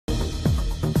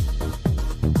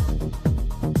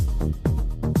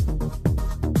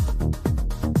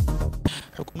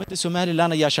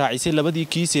Somaliland ayaa shaacisay labadii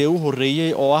kiis ee u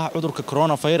horeeyay oo ah cudurka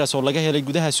coronavirus oo laga helay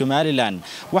gudaha Somaliland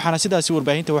waxaana sidaasi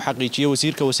warbaahinta u xaqiijiyay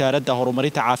wasiirka wasaaradda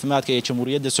horumarinta caafimaadka ee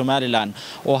Jamhuuriyadda Somaliland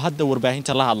oo hadda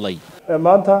warbaahinta la hadlay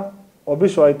maanta oo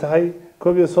bishu ay tahay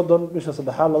 31 bisha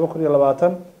 3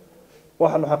 2020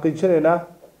 waxaanu xaqiijinaynaa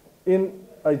in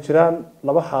ay jiraan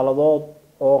laba xaaladood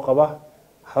oo qaba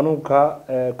xanuunka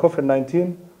COVID-19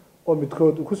 oo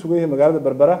midkood ku sugan yahay magaalada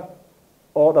Berbera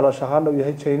oo dhalashahaan uu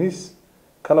yahay Chinese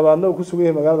kalabaadna uu ku sugan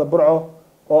yahay magaalada Burco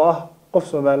oo ah qof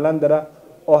Somalilander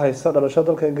oo haysta dhalasho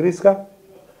dalka Ingiriiska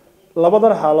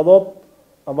labadan xaaladood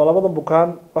ama labadan bukaan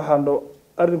waxaanu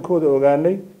arrinkooda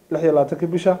ogaanay 26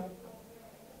 bisha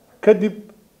kadib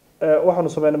waxaanu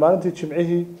sameynay maalintii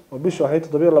Jimcihii oo bishu ahayd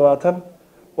 27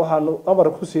 waxaanu amar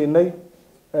ku siinay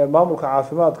maamulka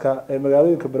caafimaadka ee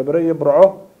magaalooyinka Berbera iyo Burco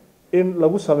in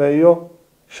lagu sameeyo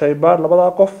shaybaar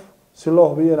labada qof si loo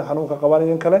hubiyo in xanuunka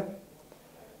qabanayeen kale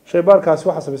shaybaarkaasi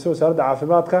waxa sameysay wasaaradda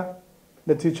caafimaadka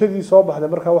natiijadii soo baxday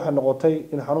markaa waxa noqotay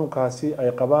in xanuunkaasi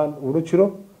ay qabaan uu la jiro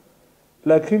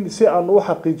laakiin si aan u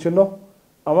xaqiijino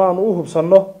ama aan u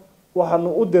hubsano waxaanu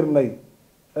u dirnay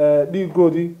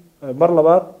dhiigoodii mar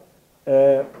labaad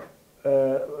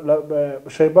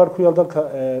shaybaar ku yaal dalka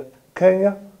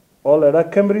Kenya oo la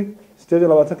yiraahdo Camry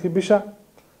 28 bisha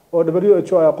oo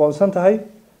WHO ay aqoonsan tahay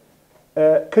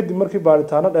kadib markii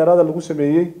baaritaano dheeraad lagu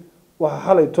sameeyay waxa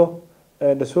xalayto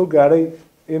la soo gaaray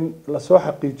in la soo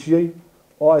xaqiijiyay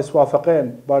oo ay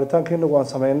iswaafaqeen baaritaankii nagu aan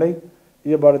sameynay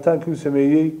iyo baaritaankii uu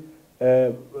sameeyay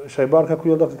shaybaarka ku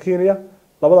yaal dalka Kenya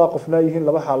labada qofna yihiin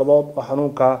laba xaaladood oo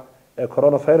xanuunka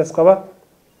coronavirus qaba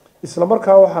isla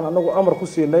markaa waxaan anagu amar ku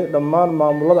siinay dhammaan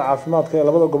maamulada caafimaadka ee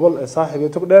labada gobol ee saaxiib ee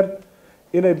togdheer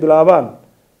inay bilaabaan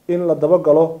in la daba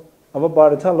galo ama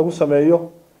baaritaan lagu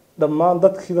sameeyo dhammaan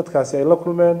dadkaasi ay la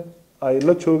kulmeen ay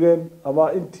la joogeen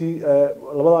ama intii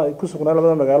labada ay ku sugnaan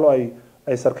labada magaalo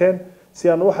ay sarkeen si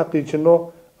aan u xaqiijino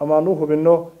ama aan u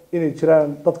hubino inay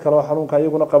jiraan dad kale oo xanuunka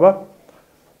iyaguna qaba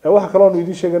waxa kale oo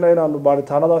idin sheegnaa inaanu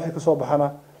baaritaanada wixii ka soo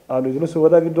baxana aanu idin soo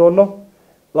wadaagi doono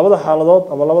labada xaaladood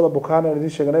ama labada bukaan ee idin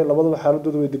sheegnay labadaba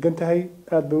xaaladoodu way degan tahay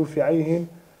aad bay u fiican yihiin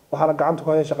waxaana gacanta ku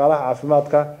hayay shaqaalaha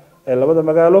caafimaadka ee labada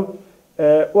magaalo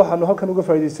waxaanu halkan uga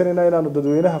faa'iideysanaynaa inaanu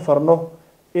dadweynaha farno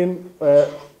in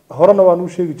horena waan u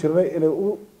sheegi jirnay inay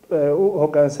u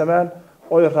hoggaansamaan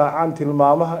oo ay raacaan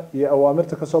tilmaamaha iyo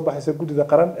awaamirta ka soo baxaysa guddiga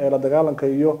qaran ee la dagaalanka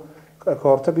iyo ka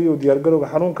hortagga iyo diyaargarowga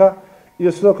xanuunka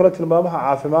iyo sidoo kale tilmaamaha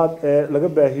caafimaad ee laga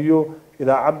baahiyo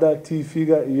idaacadda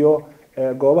TV-ga iyo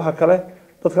goobaha kale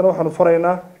dadkana waxaanu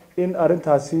faraynaa in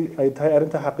arintaasi ay tahay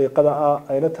arinta xaqiiqada ah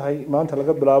ayna tahay maanta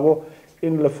laga bilaabo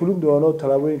in la fulin doono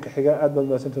talaabooyinka xiga aad baad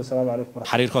mahadsantahay. Assalaamu calaykum.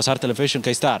 Xiriirka Wasaarta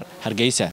Telefishinka Star Hargeysa.